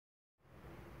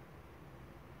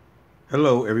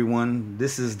Hello everyone,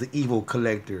 this is the Evil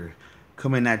Collector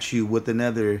coming at you with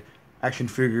another action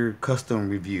figure custom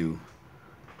review.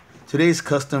 Today's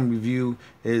custom review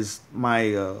is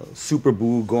my Super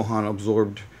Buu Gohan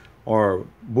absorbed, or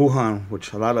Buuhan,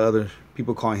 which a lot of other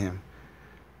people call him.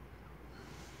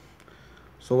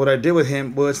 So what I did with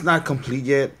him, well, it's not complete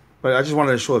yet, but I just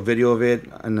wanted to show a video of it,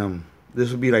 and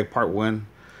this would be like part one.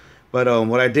 But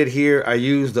what I did here, I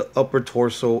used the upper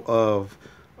torso of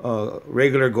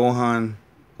regular Gohan,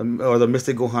 or the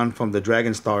Mystic Gohan from the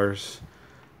Dragon Stars,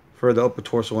 for the upper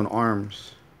torso and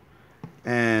arms.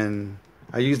 And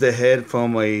I used the head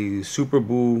from a Super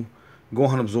Buu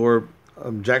Gohan Absorb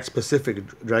Jack Specific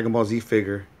Dragon Ball Z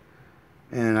figure.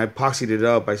 And I epoxied it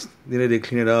up. I needed to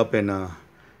clean it up and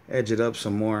edge it up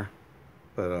some more.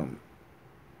 But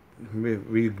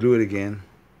re-glue it again.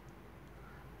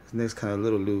 This neck's kind of a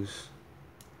little loose.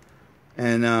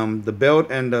 And the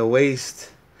belt and the waist,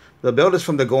 the belt is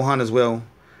from the Gohan as well,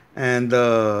 and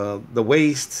the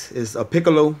waist is a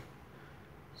Piccolo.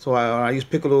 So I use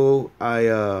Piccolo. I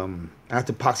have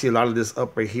to epoxy a lot of this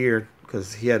up right here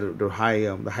because he had the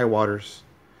high waters.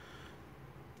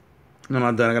 And I'm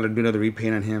not done. I got to do another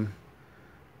repaint on him.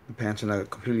 The pants are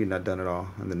not completely not done at all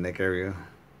on the neck area.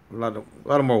 A lot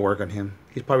of more work on him.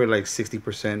 He's probably like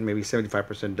 60%, maybe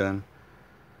 75% done.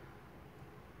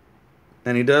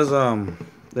 And he does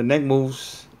the neck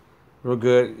moves real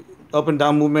good. Up and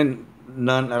down movement,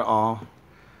 none at all.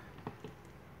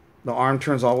 The arm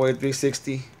turns all the way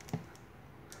 360.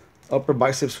 Upper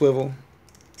bicep swivel.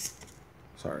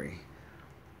 Sorry.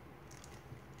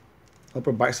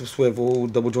 Upper bicep swivel,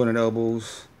 double jointed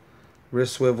elbows,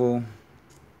 wrist swivel,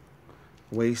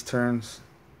 waist turns.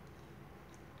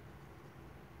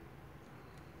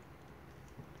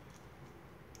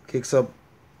 Kicks up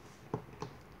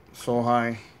so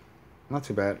high. Not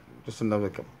too bad. Just another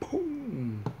like a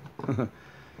boom.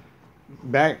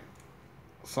 Back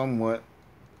somewhat.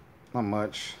 Not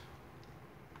much.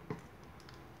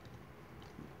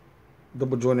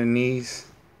 Double jointed knees.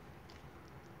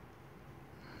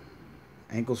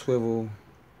 Ankle swivel.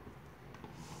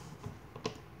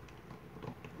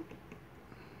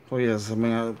 So yes, I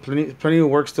mean plenty of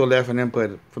work still left in him, but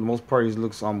for the most part he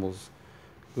looks almost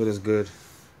good as good.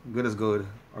 Good as good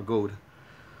or gold.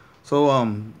 So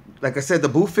like I said, the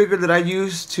Buu figure that I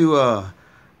used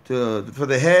for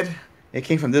the head, it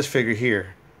came from this figure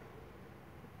here.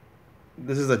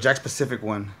 This is a Jack specific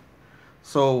one.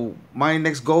 So my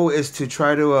next goal is to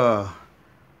try to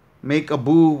make a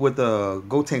Buu with a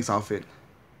Gotenks outfit.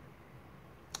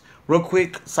 Real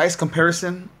quick size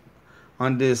comparison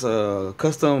on this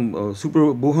custom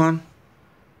Super Buuhan.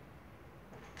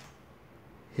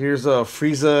 Here's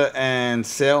Frieza and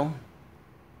Cell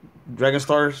Dragon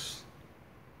Stars.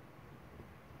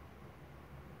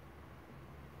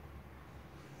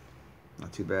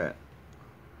 Not too bad.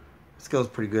 Scale's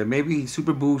pretty good. Maybe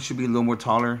Super Buu should be a little more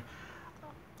taller.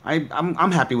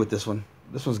 I'm happy with this one.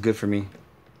 This one's good for me.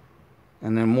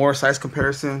 And then more size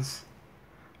comparisons.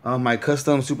 My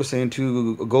custom Super Saiyan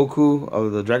 2 Goku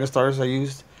of the Dragon Stars I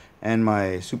used, and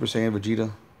my Super Saiyan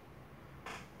Vegeta.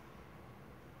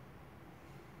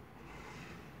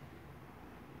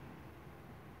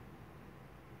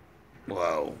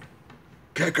 Wow.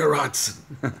 Kakarot's.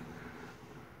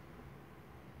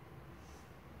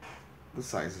 The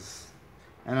sizes.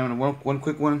 And then one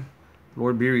quick one.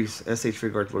 Lord Beerus. SH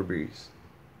Figuarts Lord Beerus.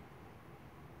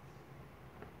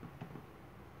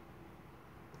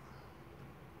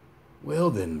 Well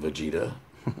then, Vegeta.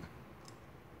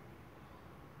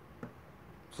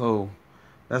 So,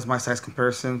 that's my size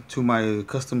comparison to my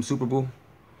custom Super Buu.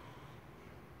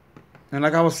 And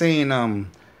like I was saying,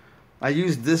 I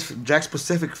used this Jack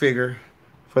specific figure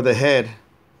for the head,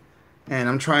 and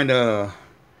I'm trying to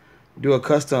do a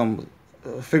custom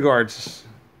Figuarts.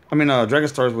 I mean, Dragon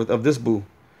Stars of this Buu.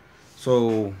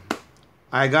 So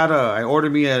I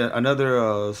ordered me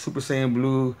another Super Saiyan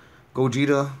Blue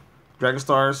Gogeta Dragon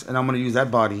Stars, and I'm gonna use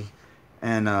that body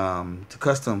and to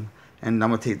custom, and I'm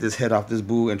gonna take this head off this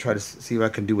Buu and try to see what I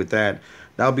can do with that.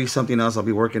 That'll be something else I'll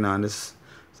be working on. This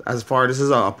is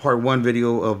a part one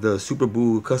video of the Super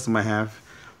Buu custom I have.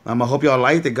 I hope y'all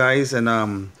liked it, guys,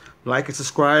 and like and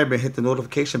subscribe and hit the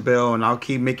notification bell, and I'll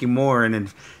keep making more.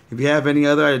 And if you have any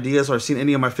other ideas or seen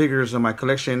any of my figures in my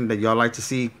collection that y'all like to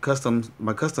see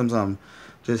my customs,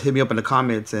 just hit me up in the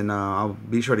comments, and I'll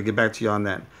be sure to get back to you on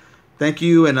that. Thank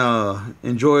you, and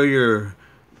enjoy your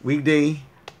weekday,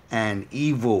 and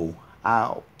Evil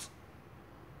out.